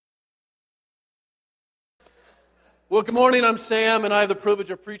Well, good morning. I'm Sam, and I have the privilege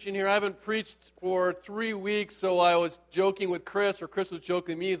of preaching here. I haven't preached for 3 weeks, so I was joking with Chris, or Chris was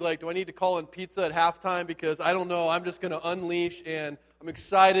joking with me. He's like, do I need to call in pizza at halftime? Because I don't know. I'm just going to unleash, and I'm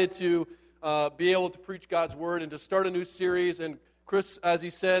excited to be able to preach God's Word and to start a new series. And Chris, as he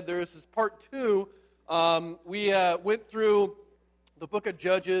said, this is part 2. We went through the book of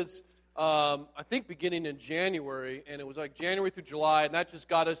Judges, I think beginning in January, and it was like January through July, and that just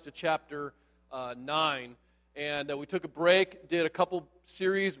got us to chapter 9. And we took a break, did a couple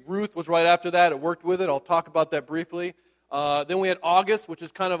series. Ruth was right after that. It worked with it. I'll talk about that briefly. Then we had August, which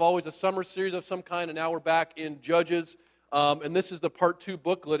is kind of always a summer series of some kind, and now we're back in Judges. And this is the part 2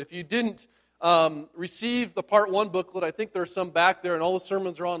 booklet. If you didn't receive the part 1 booklet, I think there's some back there, and all the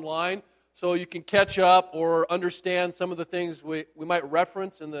sermons are online, so you can catch up or understand some of the things we might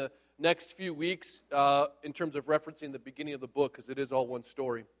reference in the next few weeks in terms of referencing the beginning of the book, because it is all one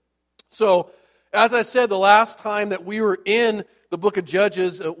story. So, as I said, the last time that we were in the book of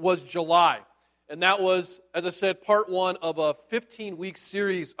Judges was July. And that was, as I said, part 1 of a 15-week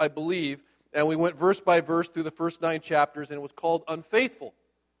series, I believe. And we went verse by verse through the first 9 chapters, and it was called Unfaithful.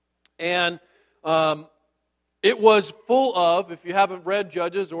 And it was full of, if you haven't read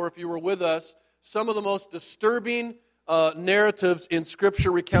Judges or if you were with us, some of the most disturbing narratives in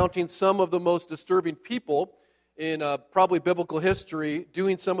Scripture recounting some of the most disturbing people in probably biblical history,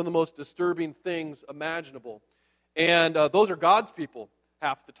 doing some of the most disturbing things imaginable. And those are God's people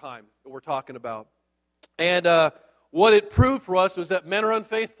half the time that we're talking about. And what it proved for us was that men are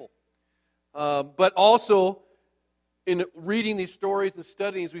unfaithful. But also, in reading these stories and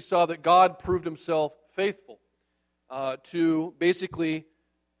studying, we saw that God proved himself faithful, to basically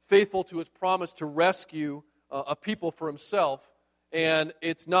faithful to his promise to rescue a people for himself. And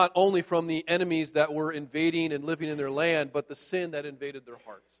it's not only from the enemies that were invading and living in their land, but the sin that invaded their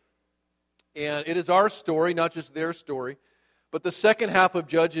hearts. And it is our story, not just their story. But the second half of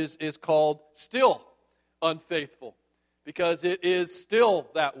Judges is called Still Unfaithful, because it is still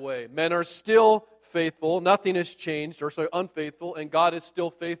that way. Men are still faithful. Nothing has changed, unfaithful, and God is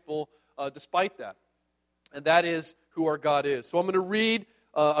still faithful despite that. And that is who our God is. So I'm going to read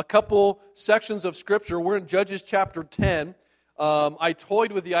a couple sections of Scripture. We're in Judges chapter 10. I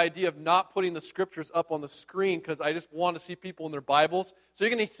toyed with the idea of not putting the Scriptures up on the screen because I just want to see people in their Bibles. So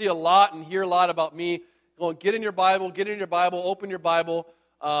you're going to see a lot and hear a lot about me going, get in your Bible, open your Bible.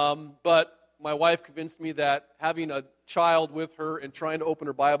 But my wife convinced me that having a child with her and trying to open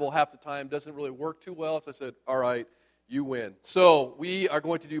her Bible half the time doesn't really work too well. So I said, all right, you win. So we are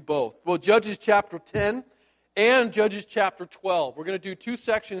going to do both. Well, Judges chapter 10 and Judges chapter 12. We're going to do 2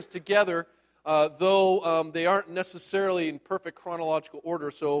 sections together, though they aren't necessarily in perfect chronological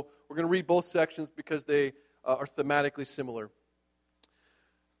order. So we're going to read both sections because they are thematically similar.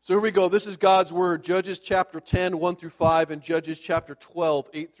 So here we go. This is God's Word. Judges chapter 10, 1 through 5, and Judges chapter 12,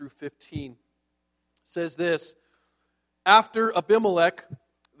 8 through 15. It says this: After Abimelech,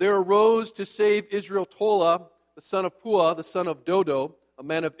 there arose to save Israel Tola, the son of Puah, the son of Dodo, a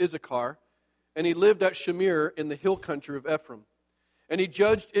man of Issachar, and he lived at Shamir in the hill country of Ephraim. And he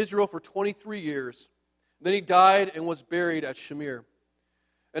judged Israel for 23 years. Then he died and was buried at Shamir.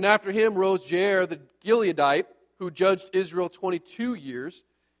 And after him rose Jair the Gileadite, who judged Israel 22 years.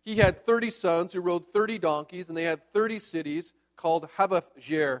 He had 30 sons who rode 30 donkeys, and they had 30 cities called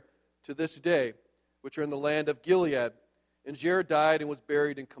Havoth-Jair to this day, which are in the land of Gilead. And Jair died and was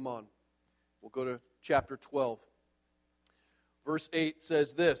buried in Kamon. We'll go to chapter 12. Verse 8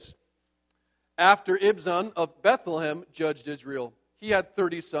 says this: After Ibzan of Bethlehem judged Israel, he had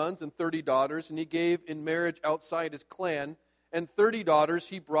 30 sons and 30 daughters, and he gave in marriage outside his clan, and 30 daughters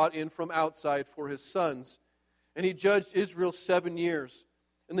he brought in from outside for his sons. And he judged Israel 7 years.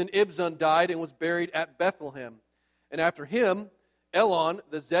 And then Ibzan died and was buried at Bethlehem. And after him, Elon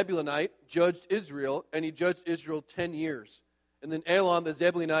the Zebulunite judged Israel, and he judged Israel 10 years. And then Elon the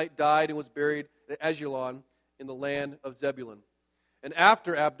Zebulunite died and was buried at Ajalon in the land of Zebulun. And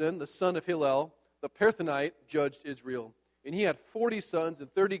after Abdon, the son of Hillel, the Perthonite judged Israel. And he had 40 sons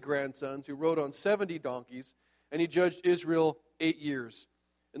and 30 grandsons who rode on 70 donkeys, and he judged Israel 8 years.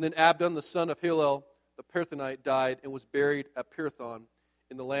 And then Abdon, the son of Hillel, the Perthonite, died and was buried at Pirathon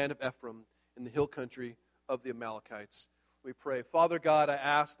in the land of Ephraim, in the hill country of the Amalekites. We pray. Father God, I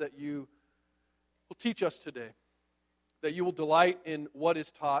ask that you will teach us today, that you will delight in what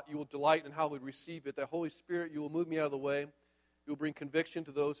is taught, you will delight in how we receive it, that Holy Spirit, you will move me out of the way, you will bring conviction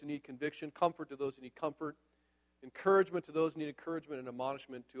to those who need conviction, comfort to those who need comfort, encouragement to those who need encouragement, and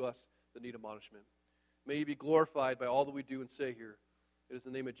admonishment to us that need admonishment. May you be glorified by all that we do and say here. It is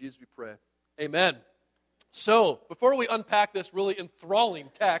in the name of Jesus we pray. Amen. So, before we unpack this really enthralling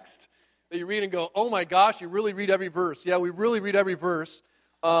text that you read and go, oh my gosh, you really read every verse. Yeah, we really read every verse.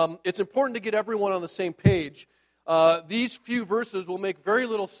 It's important to get everyone on the same page. These few verses will make very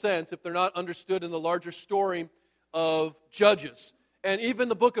little sense if they're not understood in the larger story of Judges. And even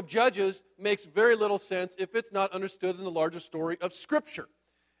the book of Judges makes very little sense if it's not understood in the larger story of Scripture.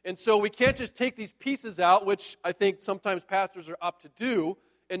 And so we can't just take these pieces out, which I think sometimes pastors are apt to do,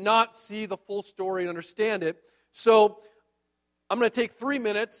 and not see the full story and understand it. So I'm going to take 3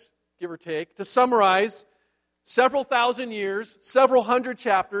 minutes, give or take, to summarize several thousand years, several hundred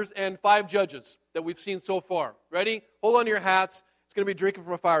chapters, and 5 judges that we've seen so far. Ready? Hold on to your hats. It's going to be drinking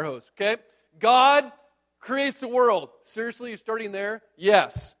from a fire hose, okay? God creates the world. Seriously, you're starting there?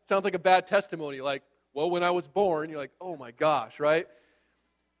 Yes. Sounds like a bad testimony. Like, well, when I was born, you're like, oh my gosh, right?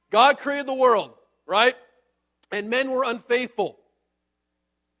 God created the world, right? And men were unfaithful. ...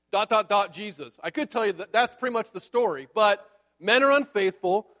 Jesus. I could tell you that that's pretty much the story, but men are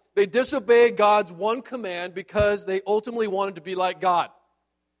unfaithful. They disobey God's one command because they ultimately wanted to be like God.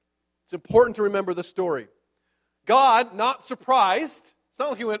 It's important to remember the story. God, not surprised, it's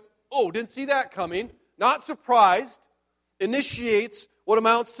not like he went, oh, didn't see that coming, not surprised, initiates what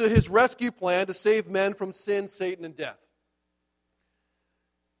amounts to his rescue plan to save men from sin, Satan, and death.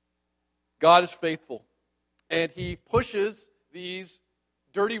 God is faithful, and he pushes these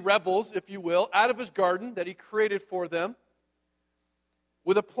dirty rebels, if you will, out of his garden that he created for them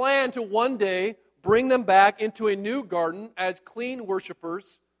with a plan to one day bring them back into a new garden as clean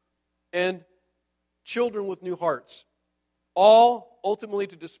worshipers and children with new hearts, all ultimately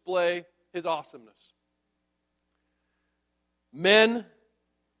to display his awesomeness. Men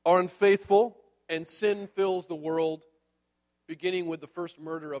are unfaithful, and sin fills the world, beginning with the first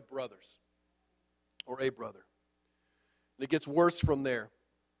murder of brothers, or a brother. And it gets worse from there.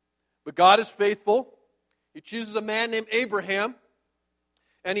 But God is faithful. He chooses a man named Abraham,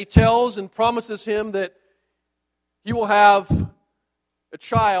 and he tells and promises him that he will have a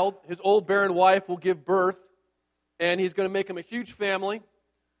child. His old barren wife will give birth, and he's going to make him a huge family,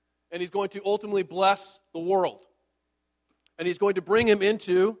 and he's going to ultimately bless the world. And he's going to bring him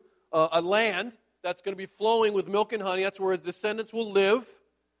into a land that's going to be flowing with milk and honey. That's where his descendants will live.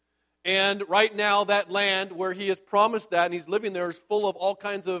 And right now, that land where he has promised that, and he's living there, is full of all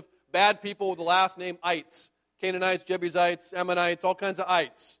kinds of bad people with the last name Ites. Canaanites, Jebusites, Ammonites, all kinds of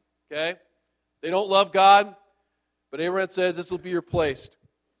ites. Okay? They don't love God, but Abraham says this will be your place.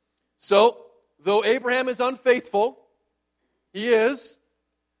 So, though Abraham is unfaithful, he is,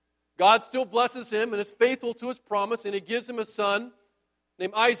 God still blesses him and is faithful to his promise, and he gives him a son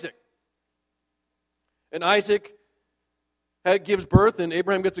named Isaac. And Isaac gives birth, and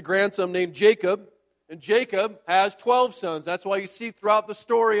Abraham gets a grandson named Jacob. And Jacob has 12 sons. That's why you see throughout the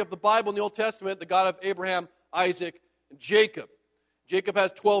story of the Bible in the Old Testament, the God of Abraham, Isaac, and Jacob. Jacob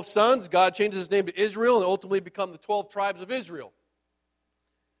has 12 sons. God changes his name to Israel and ultimately become the 12 tribes of Israel.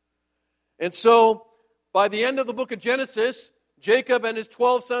 And so, by the end of the book of Genesis, Jacob and his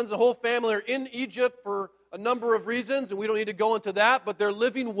 12 sons, the whole family, are in Egypt for a number of reasons, and we don't need to go into that, but they're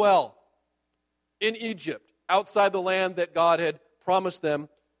living well in Egypt, outside the land that God had promised them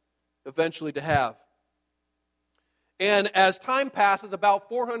eventually to have. And as time passes, about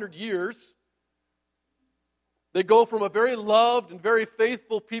 400 years, they go from a very loved and very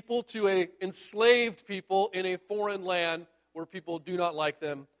faithful people to an enslaved people in a foreign land where people do not like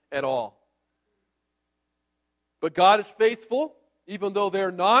them at all. But God is faithful, even though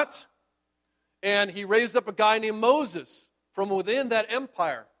they're not. And he raised up a guy named Moses from within that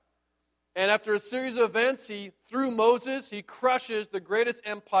empire. And after a series of events, through Moses, he crushes the greatest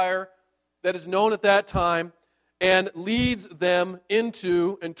empire that is known at that time and leads them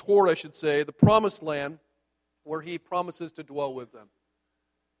into, and toward, I should say, the promised land where he promises to dwell with them.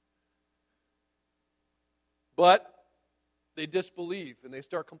 But they disbelieve and they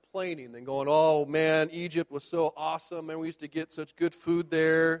start complaining and going, oh man, Egypt was so awesome and we used to get such good food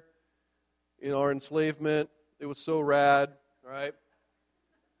there. Our enslavement, it was so rad, right?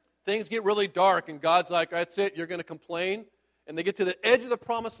 Things get really dark and God's like, that's it, you're going to complain. And they get to the edge of the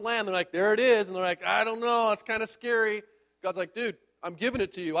promised land, they're like, there it is. And they're like, I don't know, it's kind of scary. God's like, dude, I'm giving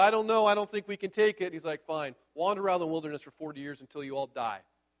it to you. I don't know, I don't think we can take it. And he's like, fine, wander around the wilderness for 40 years until you all die.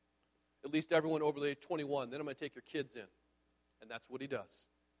 At least everyone over the age of 21. Then I'm going to take your kids in. And that's what he does.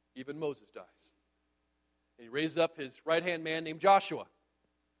 Even Moses dies. And he raises up his right-hand man named Joshua.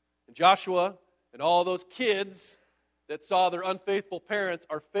 And Joshua and all those kids that saw their unfaithful parents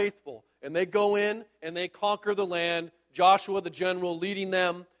are faithful. And they go in and they conquer the land. Joshua, the general, leading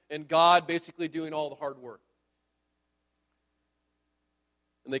them, and God basically doing all the hard work.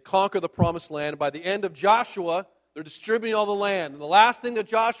 And they conquer the promised land. By the end of Joshua, They're distributing all the land. And the last thing that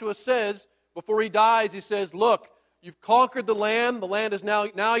Joshua says before he dies, he says, look, you've conquered the land. The land is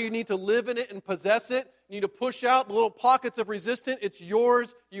now you need to live in it and possess it. You need to push out the little pockets of resistance. It's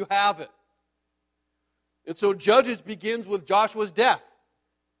yours. You have it. And so Judges begins with Joshua's death.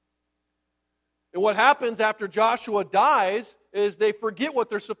 And what happens after Joshua dies is they forget what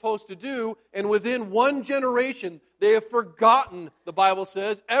they're supposed to do, and within one generation, they have forgotten, the Bible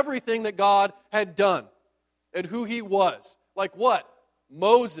says, everything that God had done and who He was. Like what?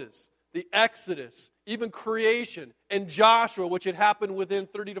 Moses, the Exodus, even creation, and Joshua, which had happened within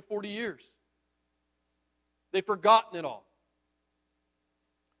 30 to 40 years. They've forgotten it all.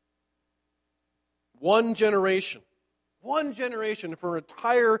 One generation for an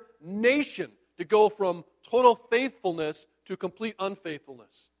entire nation to go from total faithfulness to complete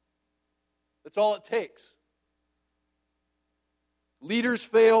unfaithfulness. That's all it takes. Leaders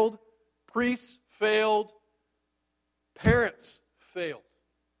failed, priests failed, parents failed.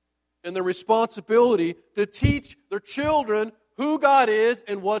 And the responsibility to teach their children who God is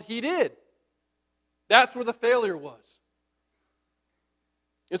and what He did. That's where the failure was.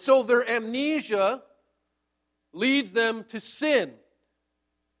 And so their amnesia leads them to sin.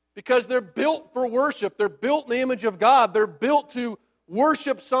 Because they're built for worship. They're built in the image of God. They're built to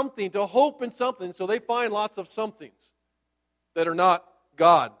worship something, to hope in something. So they find lots of somethings that are not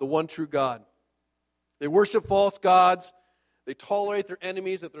God, the one true God. They worship false gods. They tolerate their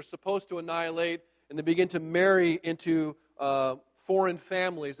enemies that they're supposed to annihilate. And they begin to marry into foreign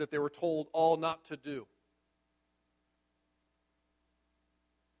families that they were told all not to do.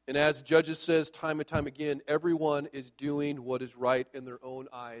 And as Judges says time and time again, everyone is doing what is right in their own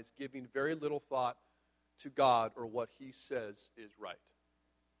eyes, giving very little thought to God or what He says is right.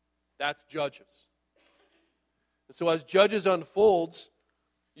 That's Judges. And so as Judges unfolds,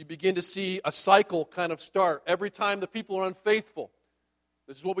 you begin to see a cycle kind of start. Every time the people are unfaithful,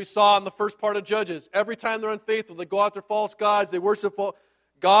 this is what we saw in the first part of Judges. Every time they're unfaithful, they go after false gods, they worship false.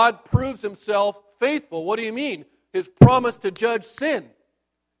 God proves Himself faithful. What do you mean? His promise to judge sin,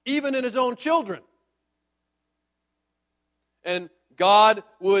 even in His own children. And God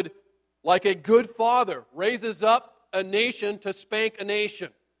would, like a good father, raises up a nation to spank a nation.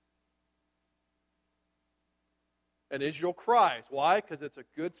 And Israel cries. Why? Because it's a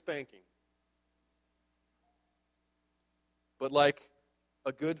good spanking. But like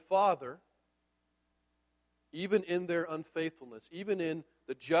a good father, even in their unfaithfulness, even in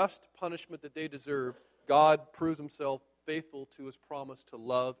the just punishment that they deserve, God proves Himself faithful to His promise to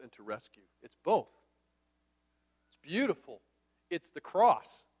love and to rescue. It's both. It's beautiful. It's the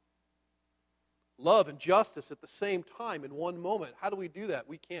cross. Love and justice at the same time in one moment. How do we do that?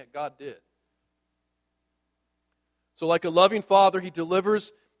 We can't. God did. So like a loving father, He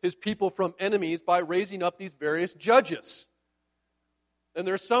delivers His people from enemies by raising up these various judges. And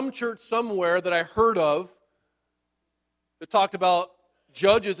there's some church somewhere that I heard of that talked about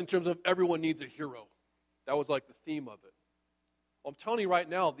judges in terms of everyone needs a hero. That was like the theme of it. Well, I'm telling you right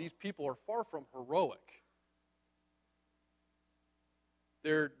now, these people are far from heroic.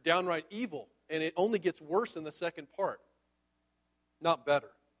 They're downright evil, and it only gets worse in the second part, not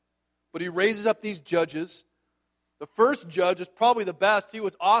better. But He raises up these judges. The first judge is probably the best. He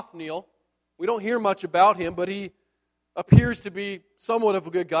was Othniel. We don't hear much about him, but he appears to be somewhat of a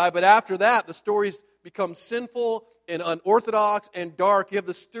good guy. But after that, the stories become sinful and unorthodox and dark. You have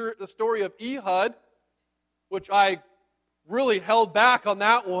the story of Ehud, which I really held back on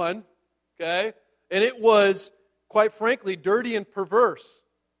that one, okay? And it was, quite frankly, dirty and perverse.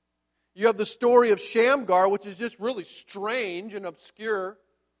 You have the story of Shamgar, which is just really strange and obscure.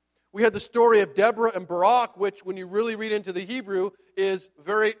 We had the story of Deborah and Barak, which, when you really read into the Hebrew, is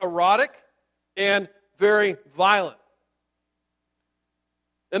very erotic and very violent.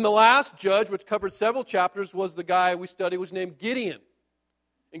 And the last judge, which covered several chapters, was the guy we studied, was named Gideon.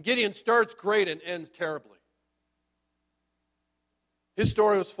 And Gideon starts great and ends terribly. His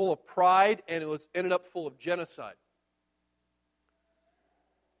story was full of pride, and it ended up full of genocide.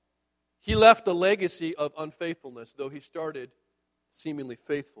 He left a legacy of unfaithfulness, though he started seemingly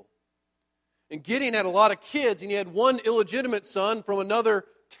faithful. And Gideon had a lot of kids, and he had one illegitimate son from another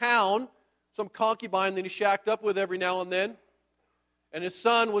town, some concubine that he shacked up with every now and then. And his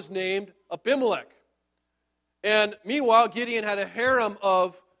son was named Abimelech. And meanwhile, Gideon had a harem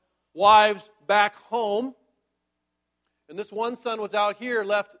of wives back home. And this one son was out here,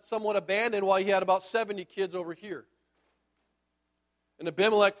 left somewhat abandoned, while he had about 70 kids over here. And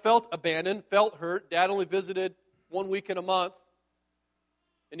Abimelech felt abandoned, felt hurt. Dad only visited 1 week in a month.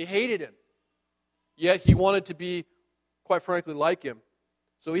 And he hated him. Yet he wanted to be, quite frankly, like him.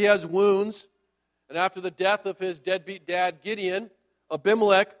 So he has wounds. And after the death of his deadbeat dad, Gideon,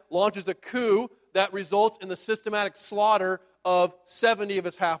 Abimelech launches a coup that results in the systematic slaughter of 70 of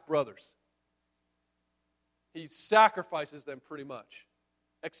his half-brothers. He sacrifices them pretty much,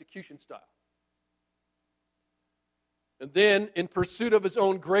 execution style. And then, in pursuit of his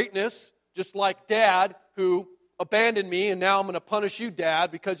own greatness, just like Dad, who abandoned me, and now I'm going to punish you,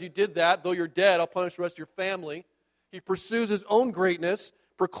 Dad, because you did that. Though you're dead, I'll punish the rest of your family. He pursues his own greatness,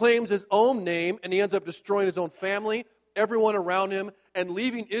 proclaims his own name, and he ends up destroying his own family, everyone around him, and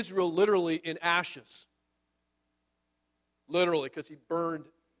leaving Israel literally in ashes. Literally, because he burned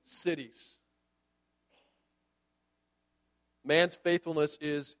cities. Man's faithfulness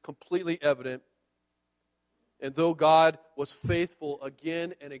is completely evident. And though God was faithful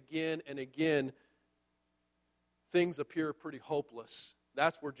again and again and again, things appear pretty hopeless.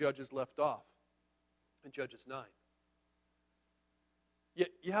 That's where Judges left off, in Judges 9. Yet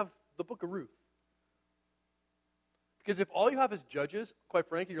you have the book of Ruth. Because if all you have is Judges, quite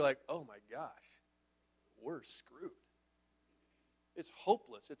frankly, you're like, oh my gosh, we're screwed. It's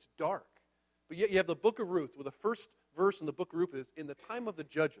hopeless. It's dark. But yet you have the book of Ruth, where the first verse in the book of Ruth is, in the time of the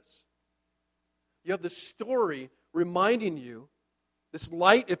Judges. You have this story reminding you, this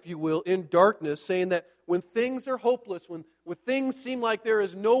light, if you will, in darkness, saying that when things are hopeless, when things seem like there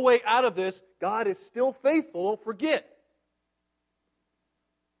is no way out of this, God is still faithful. Don't forget.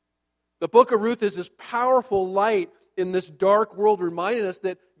 The book of Ruth is this powerful light in this dark world, reminding us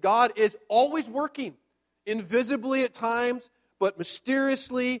that God is always working, invisibly at times, but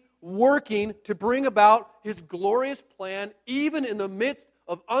mysteriously working to bring about His glorious plan, even in the midst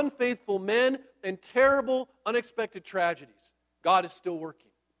of unfaithful men and terrible, unexpected tragedies. God is still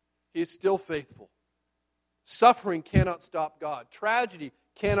working. He is still faithful. Suffering cannot stop God. Tragedy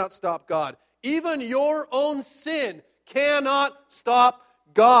cannot stop God. Even your own sin cannot stop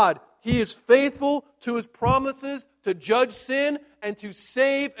God. He is faithful to His promises to judge sin and to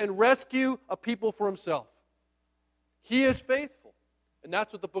save and rescue a people for Himself. He is faithful. And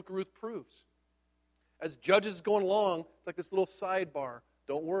that's what the book of Ruth proves. As Judges is going along, it's like this little sidebar.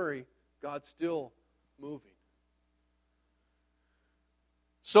 Don't worry, God's still moving.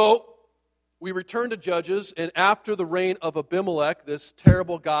 So, we return to Judges, and after the reign of Abimelech, this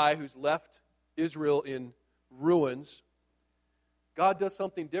terrible guy who's left Israel in ruins, God does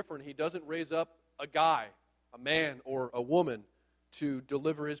something different. He doesn't raise up a guy, a man, or a woman to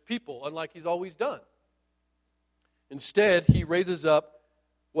deliver His people, unlike He's always done. Instead, He raises up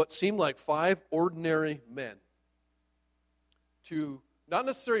what seemed like 5 ordinary men to not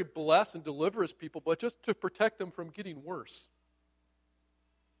necessarily bless and deliver His people, but just to protect them from getting worse.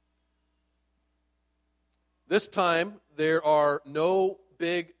 This time, there are no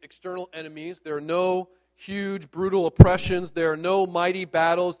big external enemies. There are no huge, brutal oppressions. There are no mighty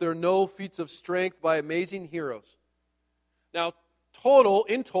battles. There are no feats of strength by amazing heroes. Now,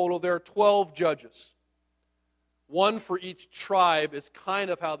 in total, there are 12 judges. One for each tribe is kind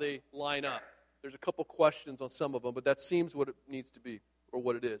of how they line up. There's a couple questions on some of them, but that seems what it needs to be, or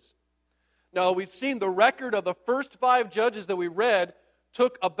what it is. Now, we've seen the record of the first 5 judges that we read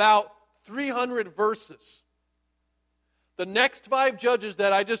took about 300 verses. The next 5 judges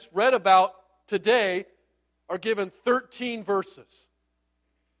that I just read about today are given 13 verses.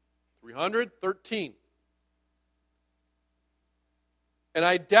 313. And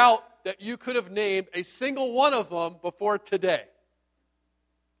I doubt that you could have named a single one of them before today.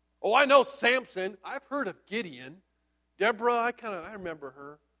 Oh, I know Samson. I've heard of Gideon. Deborah, I remember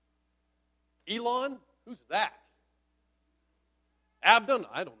her. Elon? Who's that? Abdon?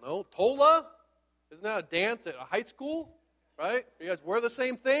 I don't know. Tola? Isn't that a dance at a high school? Right? You guys wear the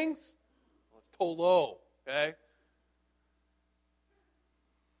same things? Well, it's Tolo, okay?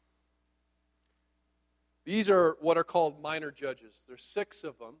 These are what are called minor judges. There's 6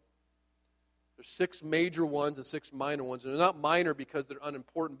 of them. There's 6 major ones and 6 minor ones. And they're not minor because they're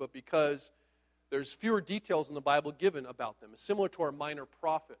unimportant, but because there's fewer details in the Bible given about them. It's similar to our minor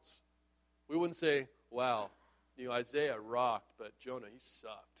prophets. We wouldn't say, wow, Isaiah rocked, but Jonah, he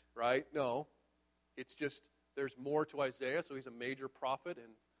sucked, right? No. It's just there's more to Isaiah, so he's a major prophet,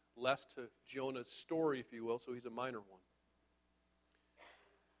 and less to Jonah's story, if you will, so he's a minor one.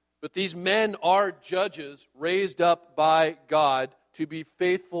 But these men are judges raised up by God to be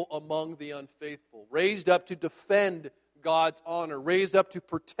faithful among the unfaithful, raised up to defend God's honor, raised up to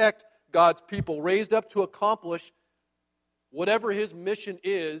protect God's people, raised up to accomplish whatever His mission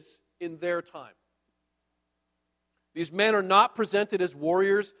is in their time. These men are not presented as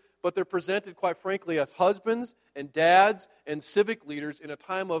warriors, but they're presented, quite frankly, as husbands and dads and civic leaders in a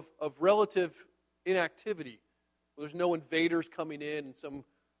time of relative inactivity. There's no invaders coming in and some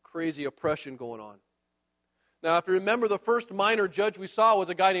crazy oppression going on. Now, if you remember, the first minor judge we saw was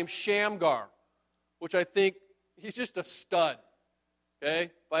a guy named Shamgar, which I think he's just a stud. Okay?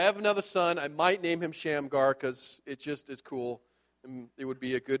 If I have another son, I might name him Shamgar because it just is cool. And it would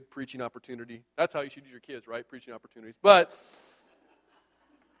be a good preaching opportunity. That's how you should use your kids, right? Preaching opportunities. But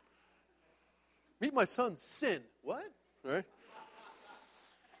meet my son, Sin. What? All right.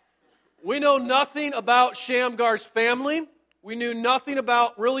 We know nothing about Shamgar's family. We knew nothing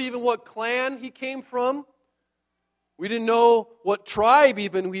about really even what clan he came from. We didn't know what tribe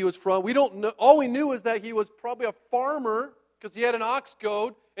even he was from. We don't know. All we knew is that he was probably a farmer because he had an ox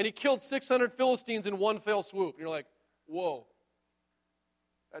goad and he killed 600 Philistines in one fell swoop. And you're like, whoa,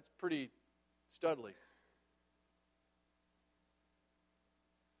 that's pretty studly.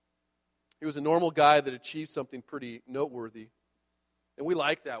 He was a normal guy that achieved something pretty noteworthy. And we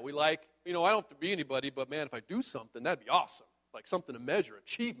like that. We like, I don't have to be anybody, but man, if I do something, that'd be awesome. Like something to measure,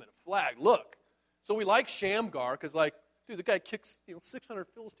 achievement, a flag, look. So we like Shamgar because, dude, the guy kicks 600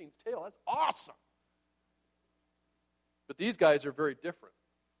 Philistines' tail. That's awesome. But these guys are very different.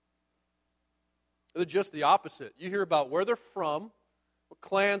 They're just the opposite. You hear about where they're from, what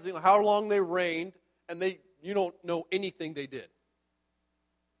clans, how long they reigned, and you don't know anything they did.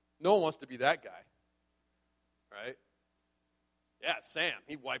 No one wants to be that guy, right? Yeah, Sam,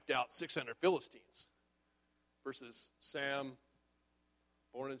 he wiped out 600 Philistines. Versus Sam,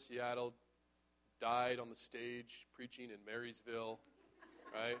 born in Seattle, died on the stage preaching in Marysville,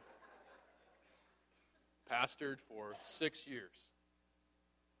 right? Pastored for 6 years.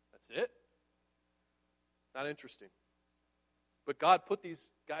 That's it? Not interesting. But God put these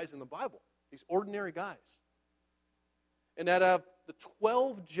guys in the Bible, these ordinary guys. And out of the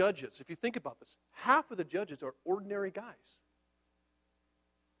 12 judges, if you think about this, half of the judges are ordinary guys.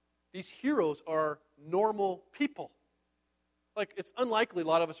 These heroes are normal people. Like, it's unlikely a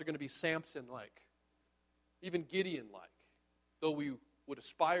lot of us are going to be Samson-like, even Gideon-like, though we would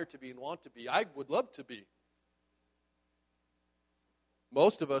aspire to be and want to be. I would love to be.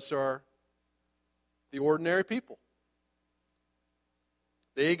 Most of us are the ordinary people.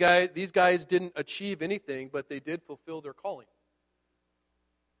 These guys didn't achieve anything, but they did fulfill their calling.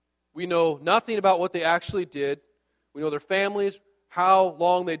 We know nothing about what they actually did. We know their families, how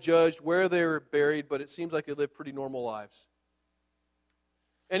long they judged, where they were buried, but it seems like they lived pretty normal lives.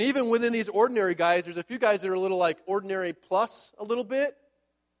 And even within these ordinary guys, there's a few guys that are a little like ordinary plus a little bit.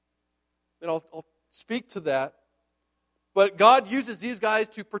 And I'll speak to that. But God uses these guys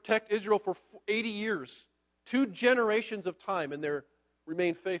to protect Israel for 80 years, 2 generations of time, and they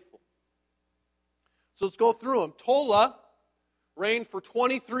remain faithful. So let's go through them. Tola reigned for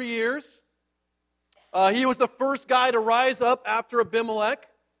 23 years. He was the first guy to rise up after Abimelech.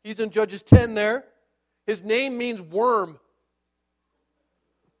 He's in Judges 10 there. His name means worm.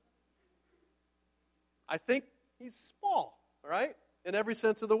 I think he's small, all right, in every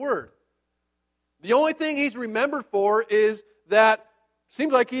sense of the word. The only thing he's remembered for is that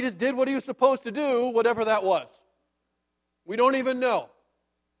seems like he just did what he was supposed to do, whatever that was. We don't even know.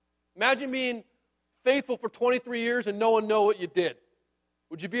 Imagine being faithful for 23 years and no one know what you did.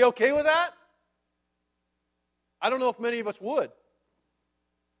 Would you be okay with that? I don't know if many of us would.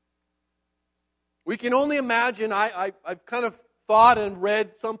 We can only imagine. I've kind of thought and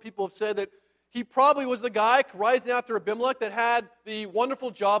read, some people have said that he probably was the guy rising after Abimelech that had the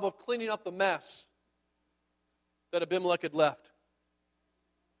wonderful job of cleaning up the mess that Abimelech had left.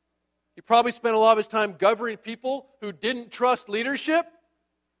 He probably spent a lot of his time governing people who didn't trust leadership.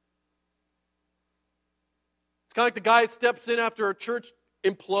 It's kind of like the guy steps in after a church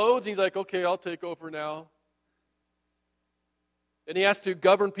implodes, and he's like, okay, I'll take over now. And he has to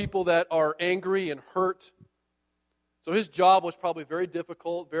govern people that are angry and hurt. So his job was probably very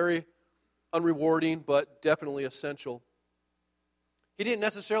difficult, very unrewarding, but definitely essential. He didn't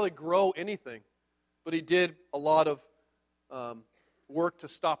necessarily grow anything, but he did a lot of work to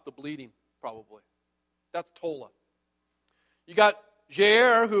stop the bleeding, probably. That's Tola. You got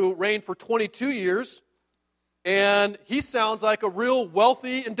Jair, who reigned for 22 years, and he sounds like a real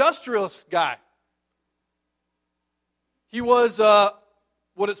wealthy industrialist guy. He was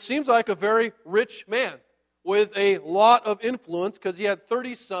what it seems like a very rich man with a lot of influence because he had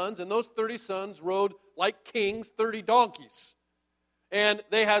 30 sons, and those 30 sons rode like kings 30 donkeys. And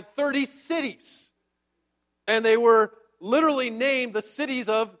they had 30 cities. And they were literally named the cities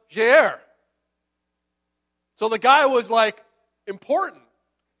of Jair. So the guy was like important,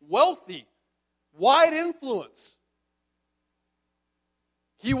 wealthy, wide influence.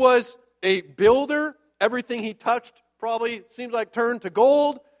 He was a builder. Everything he touched probably seems like turned to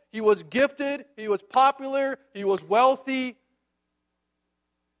gold. He was gifted. He was popular. He was wealthy.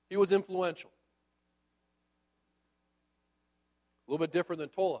 He was influential. A little bit different than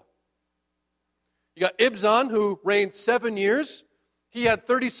Tola. You got Ibzan, who reigned 7 years. He had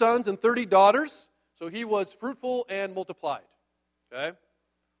 30 sons and 30 daughters, so he was fruitful and multiplied. Okay?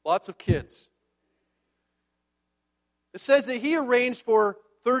 Lots of kids. It says that he arranged for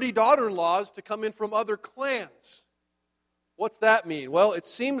 30 daughter-in-laws to come in from other clans. What's that mean? Well, it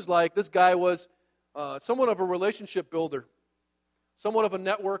seems like this guy was somewhat of a relationship builder, somewhat of a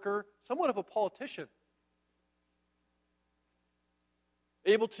networker, somewhat of a politician.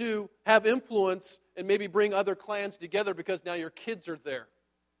 Able to have influence and maybe bring other clans together because now your kids are there.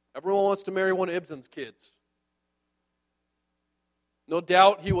 Everyone wants to marry one of Ibzan's kids. No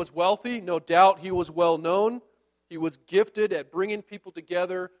doubt he was wealthy. No doubt he was well known. He was gifted at bringing people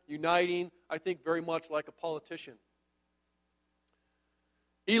together, uniting, I think very much like a politician.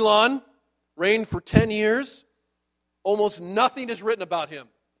 Elon reigned for 10 years. Almost nothing is written about him.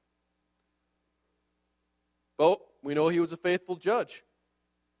 But we know he was a faithful judge.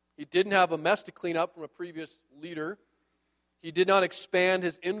 He didn't have a mess to clean up from a previous leader. He did not expand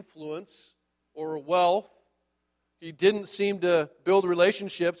his influence or wealth. He didn't seem to build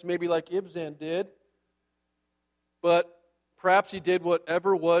relationships, maybe like Ibzan did. But perhaps he did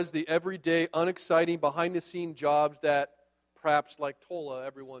whatever was the everyday, unexciting, behind-the-scene jobs that perhaps like Tola,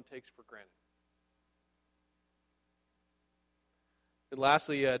 everyone takes for granted. And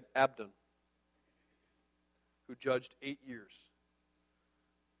lastly, you had Abdon, who judged 8 years.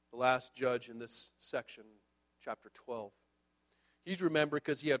 The last judge in this section, chapter 12. He's remembered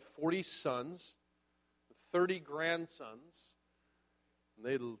because he had 40 sons, 30 grandsons, and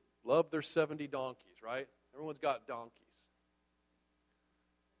they loved their 70 donkeys, right? Everyone's got donkeys.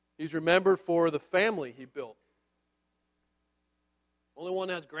 He's remembered for the family he built. Only one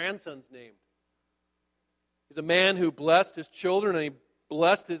that has grandsons named. He's a man who blessed his children and he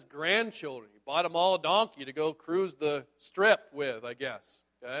blessed his grandchildren. He bought them all a donkey to go cruise the strip with, I guess.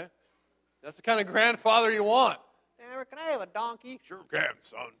 Okay? That's the kind of grandfather you want. Hey, can I have a donkey? Sure can,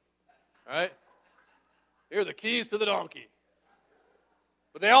 son. All right? Here are the keys to the donkey.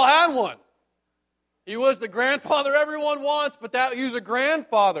 But they all had one. He was the grandfather everyone wants, but he was a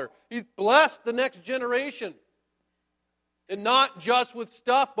grandfather. He blessed the next generation. And not just with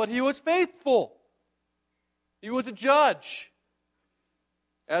stuff, but he was faithful. He was a judge,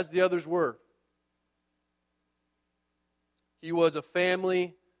 as the others were. He was a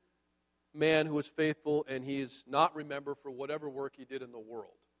family man who was faithful, and he is not remembered for whatever work he did in the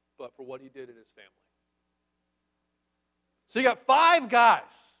world, but for what he did in his family. So you got 5 guys.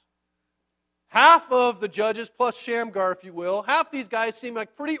 Half of the judges, plus Shamgar, if you will, half these guys seem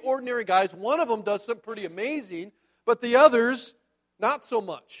like pretty ordinary guys. One of them does something pretty amazing, but the others, not so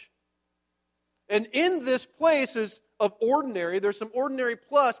much. And in this place is of ordinary, there's some ordinary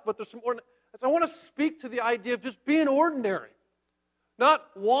plus, but there's some ordinary. I want to speak to the idea of just being ordinary. Not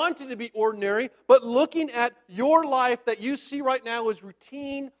wanting to be ordinary, but looking at your life that you see right now as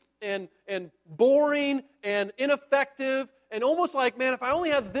routine and boring and ineffective and almost like, man, if I only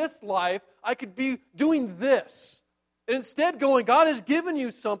had this life, I could be doing this. And instead going, God has given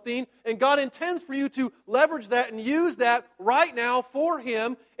you something and God intends for you to leverage that and use that right now for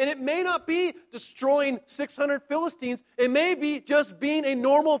Him. And it may not be destroying 600 Philistines. It may be just being a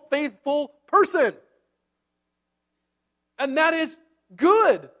normal, faithful person. And that is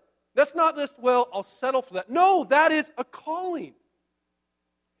good. That's not just, well, I'll settle for that. No, that is a calling.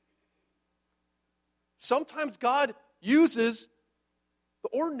 Sometimes God uses the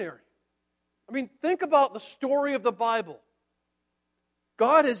ordinary. I mean, think about the story of the Bible.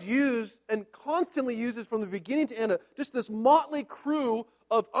 God has used and constantly uses from the beginning to end just this motley crew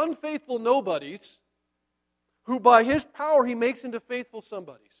of unfaithful nobodies who by His power He makes into faithful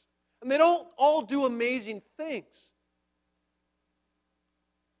somebodies. And they don't all do amazing things.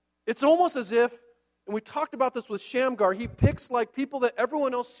 It's almost as if, and we talked about this with Shamgar, he picks like people that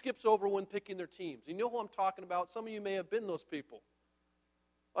everyone else skips over when picking their teams. You know who I'm talking about? Some of you may have been those people.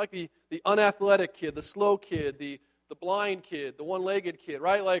 Like the unathletic kid, the slow kid, the blind kid, the one-legged kid,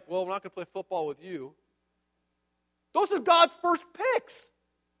 right? Like, well, I'm not going to play football with you. Those are God's first picks.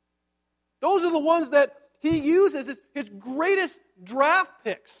 Those are the ones that He uses. His greatest draft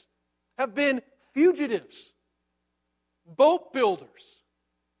picks have been fugitives, boat builders,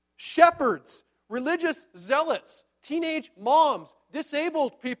 shepherds, religious zealots, teenage moms,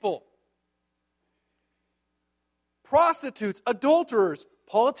 disabled people, prostitutes, adulterers,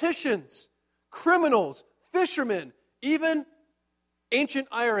 politicians, criminals, fishermen, even ancient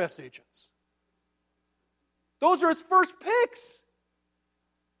IRS agents. Those are His first picks.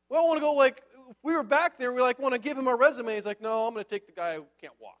 We don't want to go like, if we were back there, we want to give him our resume. He's like, no, I'm going to take the guy who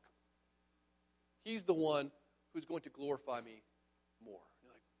can't walk. He's the one who's going to glorify me more.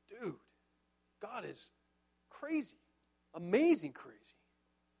 You're like, dude, God is crazy, amazing crazy.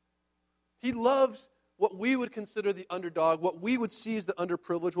 He loves what we would consider the underdog, what we would see as the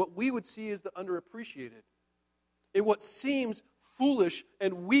underprivileged, what we would see as the underappreciated. And what seems foolish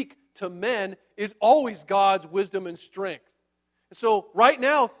and weak to men is always God's wisdom and strength. So right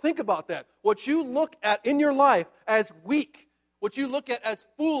now, think about that. What you look at in your life as weak, what you look at as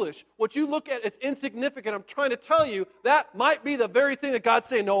foolish, what you look at as insignificant, I'm trying to tell you, that might be the very thing that God's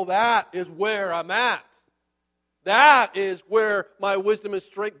saying, no, that is where I'm at. That is where my wisdom and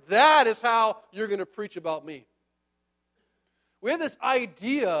strength, that is how you're going to preach about me. We have this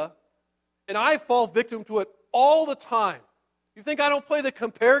idea, and I fall victim to it all the time. You think I don't play the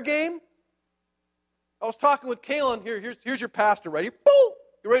compare game? I was talking with Kalen. Here's your pastor. Ready? Boom!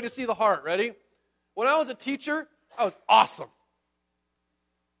 You're ready to see the heart. Ready? When I was a teacher, I was awesome.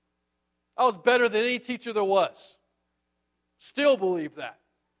 I was better than any teacher there was. Still believe that.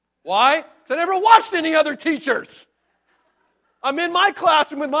 Why? Because I never watched any other teachers. I'm in my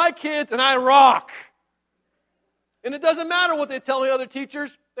classroom with my kids, and I rock. And it doesn't matter what they tell me, other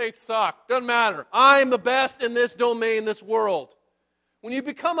teachers. They suck. Doesn't matter. I'm the best in this domain, this world. When you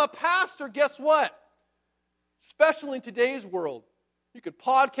become a pastor, guess what? Especially in today's world, you can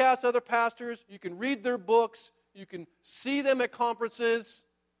podcast other pastors, you can read their books, you can see them at conferences.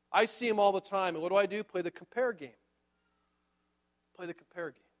 I see them all the time. And what do? Play the compare game. Play the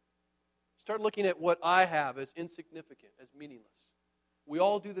compare game. Start looking at what I have as insignificant, as meaningless. We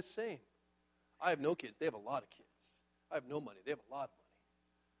all do the same. I have no kids. They have a lot of kids. I have no money. They have a lot of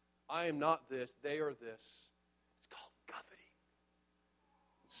money. I am not this. They are this. It's called coveting.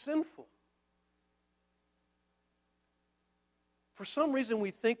 It's sinful. For some reason,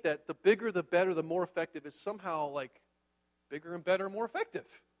 we think that the bigger, the better, the more effective is somehow like bigger and better and more effective.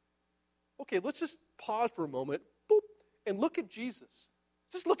 Okay, let's just pause for a moment, boop, and look at Jesus.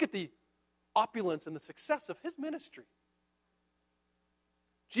 Just look at the opulence and the success of his ministry.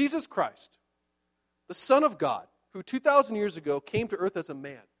 Jesus Christ, the Son of God, who 2,000 years ago came to earth as a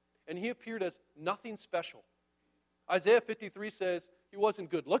man, and he appeared as nothing special. Isaiah 53 says he wasn't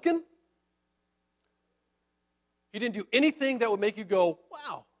good looking. He didn't do anything that would make you go,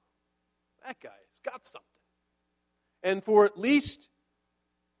 wow, that guy has got something. And for at least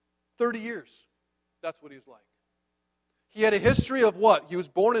 30 years, that's what he was like. He had a history of what? He was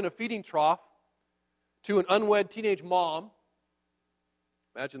born in a feeding trough to an unwed teenage mom.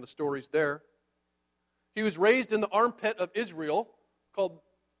 Imagine the stories there. He was raised in the armpit of Israel, called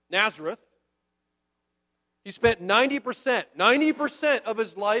Nazareth. He spent 90% of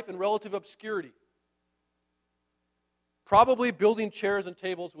his life in relative obscurity. Probably building chairs and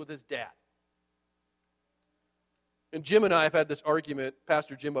tables with his dad. And Jim and I have had this argument,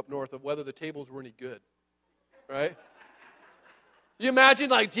 Pastor Jim up north, of whether the tables were any good. Right? You imagine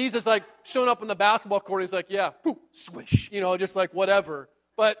like Jesus like showing up in the basketball court and he's like, yeah, poof, swish, just like whatever.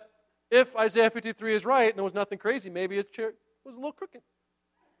 But if Isaiah 53 is right and there was nothing crazy, maybe his chair was a little crooked.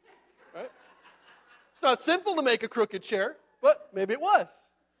 Right? It's not sinful to make a crooked chair, but maybe it was.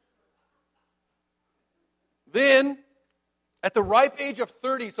 Then, at the ripe age of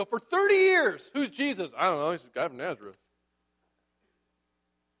 30, so for 30 years, who's Jesus? I don't know, he's a guy from Nazareth.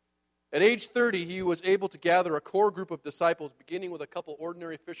 At age 30, he was able to gather a core group of disciples, beginning with a couple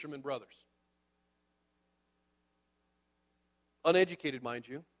ordinary fishermen brothers. Uneducated, mind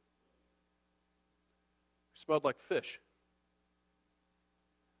you. Smelled like fish.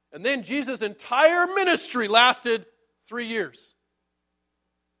 And then Jesus' entire ministry lasted 3 years.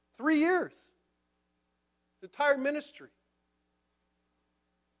 3 years. The entire ministry.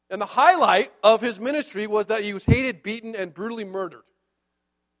 And the highlight of his ministry was that he was hated, beaten, and brutally murdered.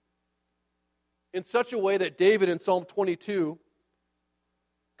 In such a way that David in Psalm 22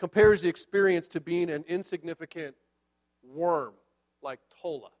 compares the experience to being an insignificant worm like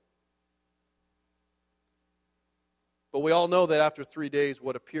Tola. But we all know that after 3 days,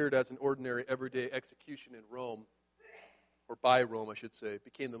 what appeared as an ordinary, everyday execution in Rome, or by Rome, I should say,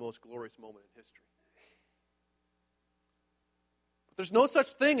 became the most glorious moment in history. But there's no such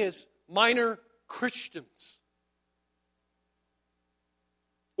thing as minor Christians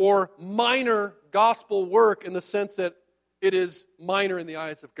or minor gospel work in the sense that it is minor in the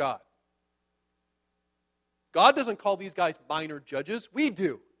eyes of God. God doesn't call these guys minor judges. We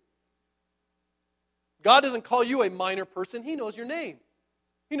do. God doesn't call you a minor person. He knows your name.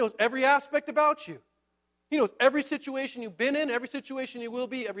 He knows every aspect about you. He knows every situation you've been in, every situation you will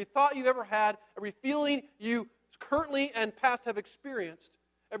be, every thought you've ever had, every feeling you currently and past have experienced,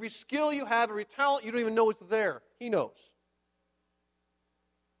 every skill you have, every talent you don't even know is there. He knows.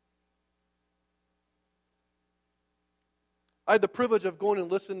 I had the privilege of going and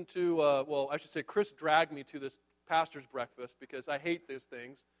listening to, Chris dragged me to this pastor's breakfast because I hate those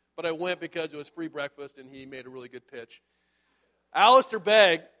things. But I went because it was free breakfast and he made a really good pitch. Alistair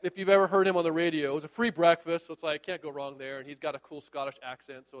Begg, if you've ever heard him on the radio, it was a free breakfast, so it's like, can't go wrong there. And he's got a cool Scottish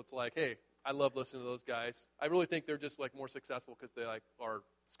accent, so it's like, hey, I love listening to those guys. I really think they're just like more successful because they like are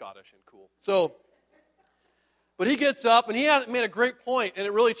Scottish and cool. So, but he gets up and he made a great point, and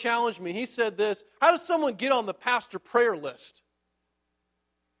it really challenged me. He said this: how does someone get on the pastor prayer list?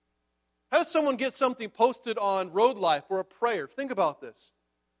 How does someone get something posted on Road Life or a prayer? Think about this.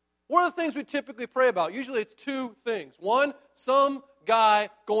 What are the things we typically pray about? Usually it's two things. One, some guy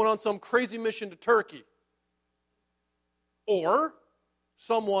going on some crazy mission to Turkey. Or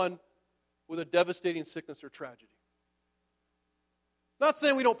someone with a devastating sickness or tragedy. Not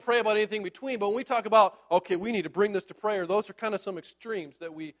saying we don't pray about anything between, but when we talk about, okay, we need to bring this to prayer, those are kind of some extremes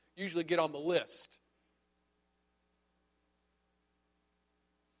that we usually get on the list.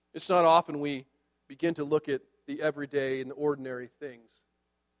 It's not often we begin to look at the everyday and the ordinary things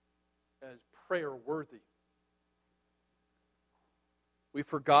as prayer worthy. We've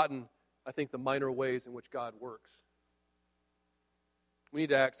forgotten, I think, the minor ways in which God works. We need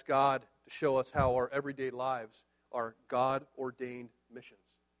to ask God to show us how our everyday lives are God-ordained missions,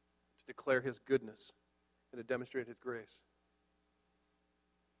 to declare His goodness and to demonstrate His grace.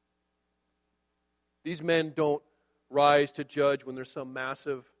 These men don't rise to judge when there's some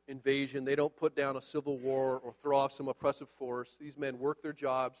massive invasion. They don't put down a civil war or throw off some oppressive force. These men work their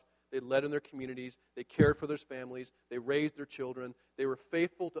jobs. They led in their communities. They cared for their families. They raised their children. They were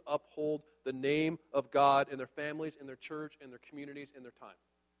faithful to uphold the name of God in their families, in their church, in their communities, in their time.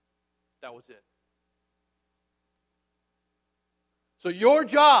 That was it. So your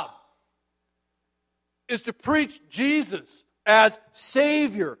job is to preach Jesus as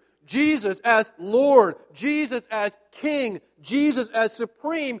Savior, Jesus as Lord, Jesus as King, Jesus as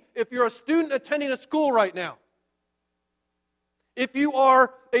Supreme if you're a student attending a school right now. If you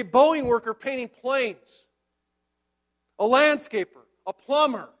are a Boeing worker painting planes, a landscaper, a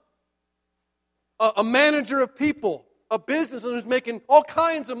plumber, a manager of people, a businessman who's making all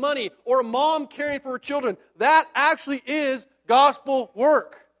kinds of money, or a mom caring for her children, that actually is gospel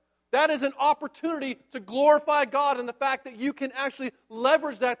work. That is an opportunity to glorify God, and the fact that you can actually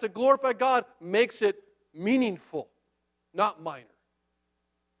leverage that to glorify God makes it meaningful, not minor.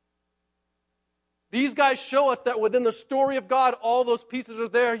 These guys show us that within the story of God, all those pieces are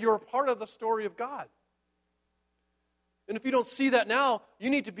there. You're a part of the story of God. And if you don't see that now, you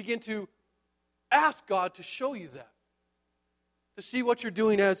need to begin to ask God to show you that, to see what you're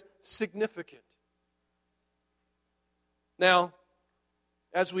doing as significant. Now,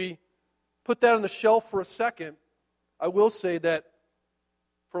 as we put that on the shelf for a second, I will say that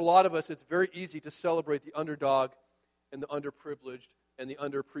for a lot of us, it's very easy to celebrate the underdog and the underprivileged and the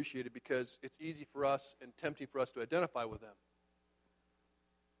underappreciated because it's easy for us and tempting for us to identify with them.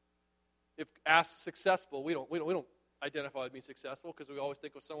 If asked successful, we don't identify with being successful because we always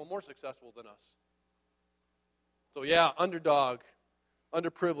think of someone more successful than us. So yeah, underdog,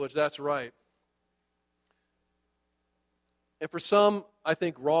 underprivileged, that's right. And for some, I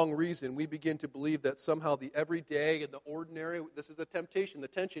think, wrong reason, we begin to believe that somehow the everyday and the ordinary, this is the temptation, the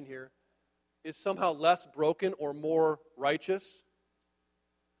tension here, is somehow less broken or more righteous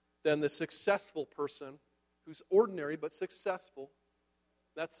than the successful person who's ordinary but successful.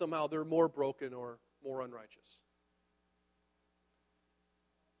 That somehow they're more broken or more unrighteous.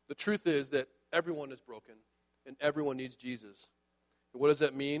 The truth is that everyone is broken and everyone needs Jesus. And what does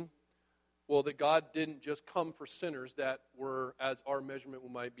that mean? Well, that God didn't just come for sinners that were, as our measurement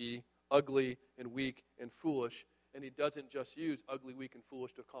might be, ugly and weak and foolish. And He doesn't just use ugly, weak, and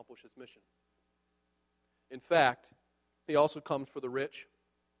foolish to accomplish His mission. In fact, He also comes for the rich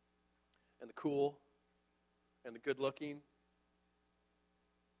and the cool and the good-looking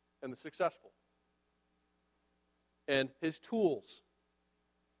and the successful. And His tools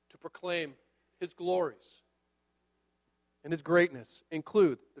to proclaim His glories and His greatness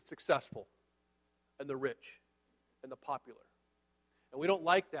include the successful and the rich and the popular. And we don't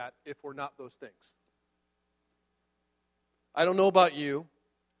like that if we're not those things. I don't know about you,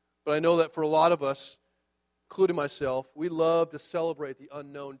 but I know that for a lot of us, including myself, we love to celebrate the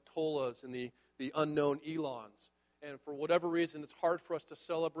unknown Tolas and the unknown Elons. And for whatever reason, it's hard for us to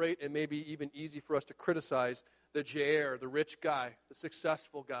celebrate and maybe even easy for us to criticize the Jair, the rich guy, the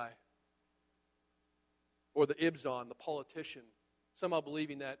successful guy, or the Ibzan, the politician, somehow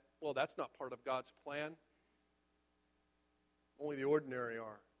believing that, well, that's not part of God's plan. Only the ordinary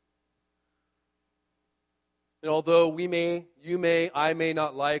are. And although I may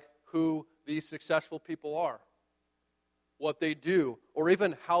not like who these successful people are, what they do, or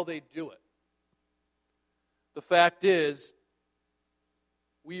even how they do it. The fact is,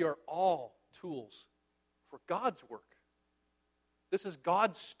 we are all tools for God's work. This is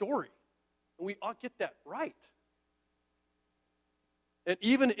God's story, and we ought to get that right. And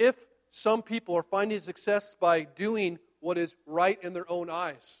even if some people are finding success by doing what is right in their own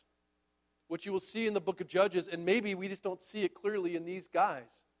eyes, which you will see in the book of Judges, and maybe we just don't see it clearly in these guys,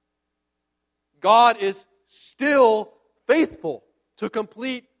 God is still faithful to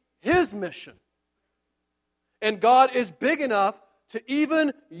complete His mission. And God is big enough to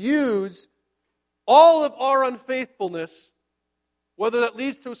even use all of our unfaithfulness, whether that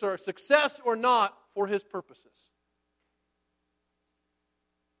leads to our success or not, for His purposes.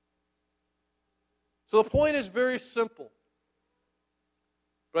 So the point is very simple,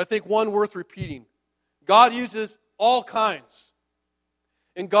 but I think one worth repeating. God uses all kinds,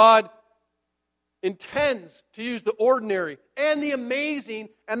 and God intends to use the ordinary and the amazing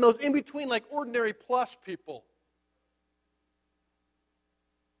and those in between, like ordinary plus people.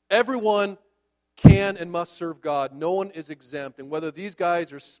 Everyone can and must serve God. No one is exempt. And whether these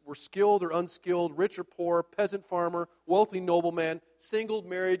guys were skilled or unskilled, rich or poor, peasant farmer, wealthy nobleman, single,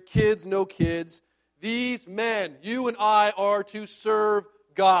 married, kids, no kids, these men, you and I, are to serve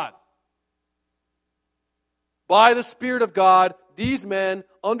God. By the Spirit of God, these men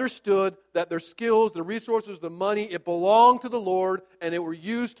understood that their skills, the resources, the money, it belonged to the Lord, and it were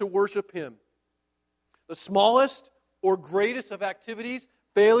used to worship Him. The smallest or greatest of activities,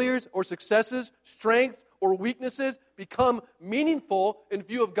 failures or successes, strengths or weaknesses, become meaningful in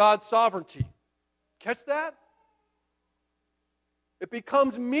view of God's sovereignty. Catch that? It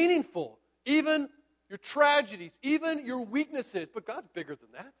becomes meaningful. Even your tragedies, even your weaknesses, but God's bigger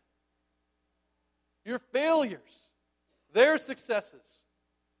than that. Your failures, their successes,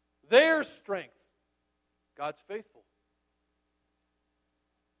 their strengths, God's faithful.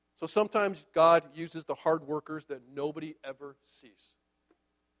 So sometimes God uses the hard workers that nobody ever sees.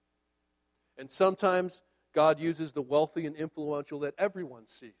 And sometimes God uses the wealthy and influential that everyone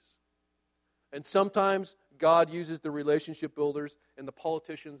sees. And sometimes God uses the relationship builders and the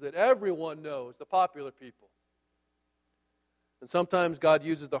politicians that everyone knows, the popular people. And sometimes God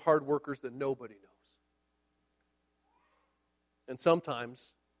uses the hard workers that nobody knows. And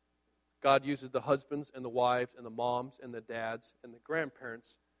sometimes God uses the husbands and the wives and the moms and the dads and the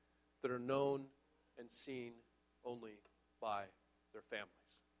grandparents that are known and seen only by their families.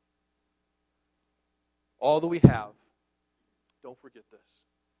 All that we have, don't forget this,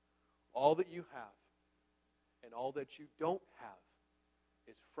 all that you have and all that you don't have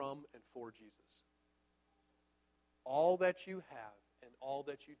is from and for Jesus. All that you have and all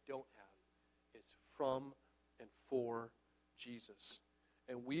that you don't have is from and for Jesus.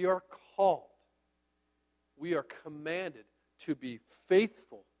 And we are called, we are commanded to be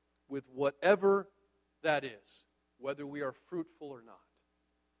faithful with whatever that is, whether we are fruitful or not,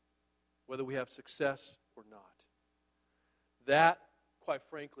 whether we have success or not. That, quite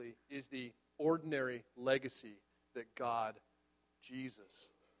frankly, is the ordinary legacy that God, Jesus,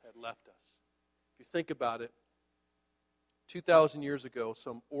 had left us. If you think about it, 2,000 years ago,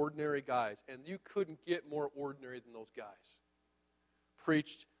 some ordinary guys, and you couldn't get more ordinary than those guys,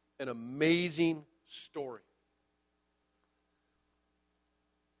 preached an amazing story.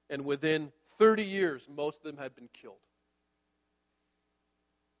 And within 30 years, most of them had been killed.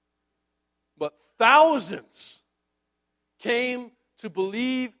 But thousands came to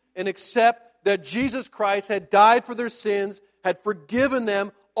believe and accept that Jesus Christ had died for their sins, had forgiven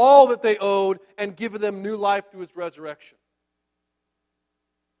them all that they owed, and given them new life through His resurrection.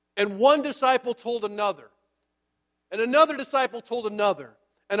 And one disciple told another, and another disciple told another,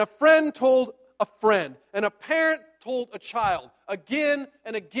 and a friend told a friend, and a parent told a child, again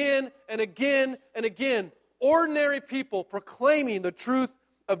and again and again and again. Ordinary people proclaiming the truth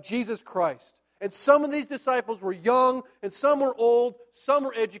of Jesus Christ. And some of these disciples were young, and some were old, some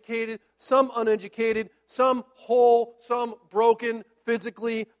were educated, some uneducated, some whole, some broken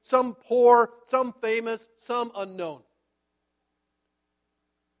physically, some poor, some famous, some unknown.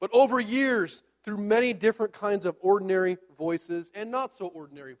 But over years, through many different kinds of ordinary voices and not so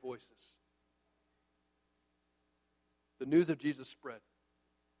ordinary voices, the news of Jesus spread.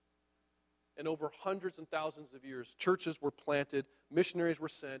 And over hundreds and thousands of years, churches were planted, missionaries were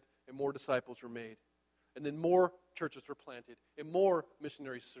sent, and more disciples were made. And then more churches were planted, and more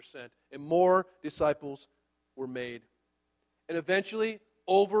missionaries were sent, and more disciples were made. And eventually,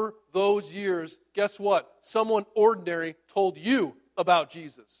 over those years, guess what? Someone ordinary told you about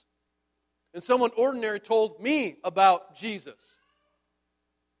Jesus. And someone ordinary told me about Jesus.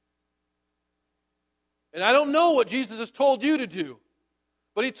 And I don't know what Jesus has told you to do,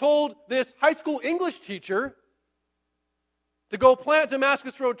 but he told this high school English teacher to go plant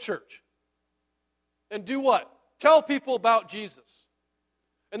Damascus Road Church. And do what? Tell people about Jesus.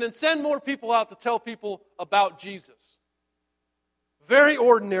 And then send more people out to tell people about Jesus. Very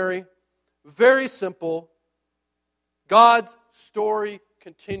ordinary, very simple. God's story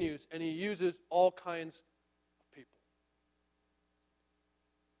continues, and he uses all kinds of people.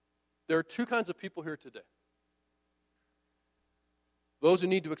 There are two kinds of people here today. Those who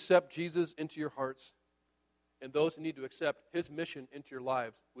need to accept Jesus into your hearts, and those who need to accept his mission into your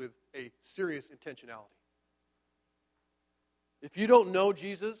lives with a serious intentionality. If you don't know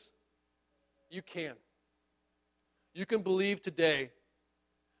Jesus, you can. You can believe today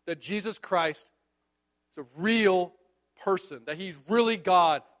that Jesus Christ is a real person, that he's really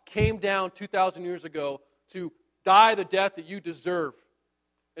God, came down 2,000 years ago to die the death that you deserve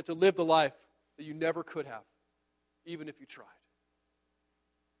and to live the life that you never could have, even if you tried.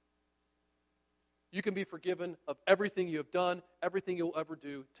 You can be forgiven of everything you have done, everything you'll ever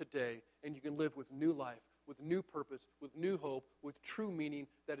do today, and you can live with new life, with new purpose, with new hope, with true meaning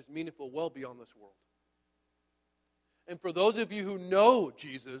that is meaningful well beyond this world. And for those of you who know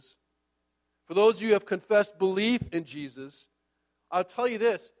Jesus, for those of you who have confessed belief in Jesus, I'll tell you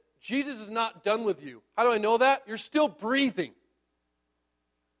this, Jesus is not done with you. How do I know that? You're still breathing.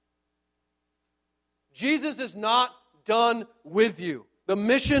 Jesus is not done with you. The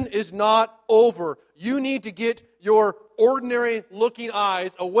mission is not over. You need to get your ordinary looking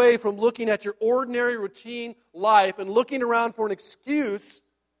eyes away from looking at your ordinary routine life and looking around for an excuse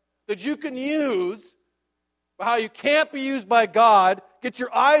that you can use for how you can't be used by God. Get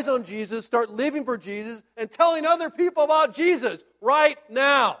your eyes on Jesus, start living for Jesus, and telling other people about Jesus right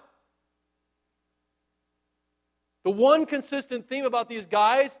now. The one consistent theme about these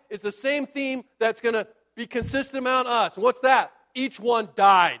guys is the same theme that's going to be consistent among us. And what's that? Each one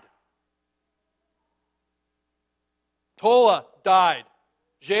died. Tola died.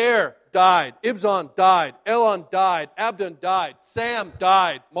 Jair died. Ibzan died. Elon died. Abdon died. Sam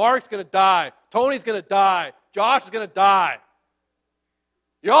died. Mark's going to die. Tony's going to die. Josh is going to die.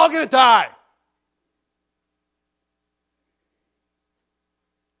 You're all going to die.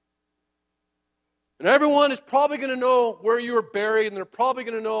 And everyone is probably going to know where you were buried, and they're probably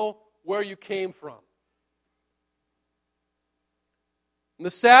going to know where you came from. And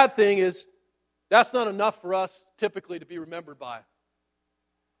the sad thing is, that's not enough for us typically to be remembered by.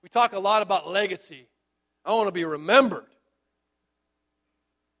 We talk a lot about legacy. I want to be remembered.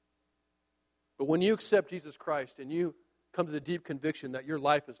 But when you accept Jesus Christ and you come to the deep conviction that your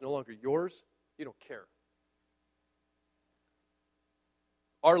life is no longer yours, you don't care.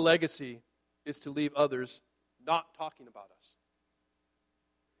 Our legacy is to leave others not talking about us.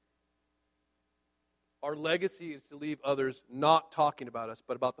 Our legacy is to leave others not talking about us,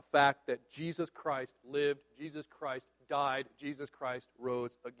 but about the fact that Jesus Christ lived, Jesus Christ died, Jesus Christ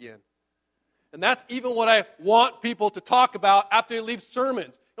rose again. And that's even what I want people to talk about after they leave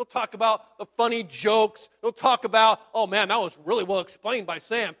sermons. They'll talk about the funny jokes. They'll talk about, oh man, that was really well explained by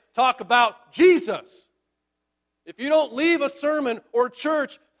Sam. Talk about Jesus. If you don't leave a sermon or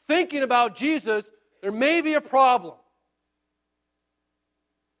church thinking about Jesus, there may be a problem.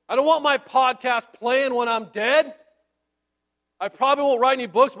 I don't want my podcast playing when I'm dead. I probably won't write any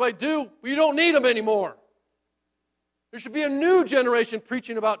books, but I do. We don't need them anymore. There should be a new generation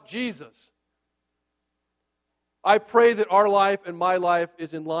preaching about Jesus. I pray that our life and my life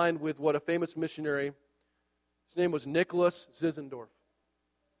is in line with what a famous missionary, his name was Nicholas Zinzendorf.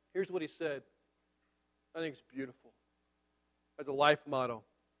 Here's what he said. I think it's beautiful. As a life motto.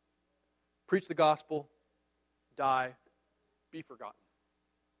 Preach the gospel, die, be forgotten.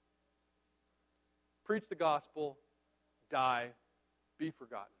 Preach the gospel, die, be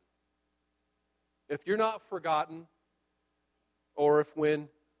forgotten. If you're not forgotten, or if when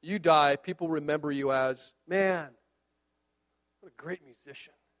you die, people remember you as, man, what a great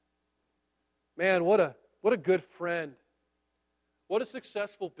musician. Man, what a good friend. What a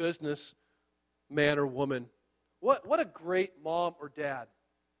successful business man or woman. What a great mom or dad.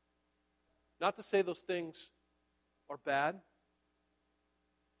 Not to say those things are bad,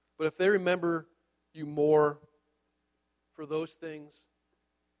 but if they remember you more for those things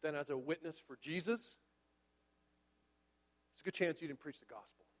than as a witness for Jesus, there's a good chance you didn't preach the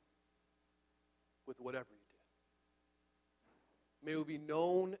gospel with whatever you did. May we be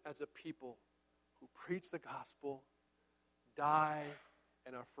known as a people who preach the gospel, die,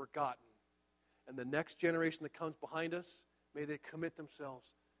 and are forgotten. And the next generation that comes behind us, may they commit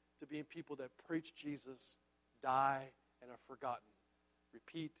themselves to being people that preach Jesus, die, and are forgotten.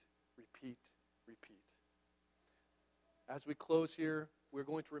 Repeat, repeat, repeat. As we close here, we're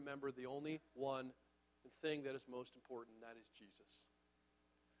going to remember the only one thing that is most important, and that is Jesus.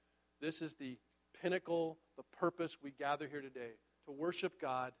 This is the pinnacle, the purpose we gather here today, to worship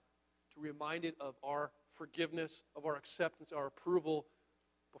God, to remind it of our forgiveness, of our acceptance, our approval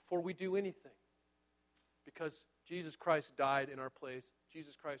before we do anything. Because Jesus Christ died in our place.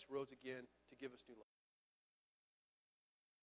 Jesus Christ rose again to give us new life.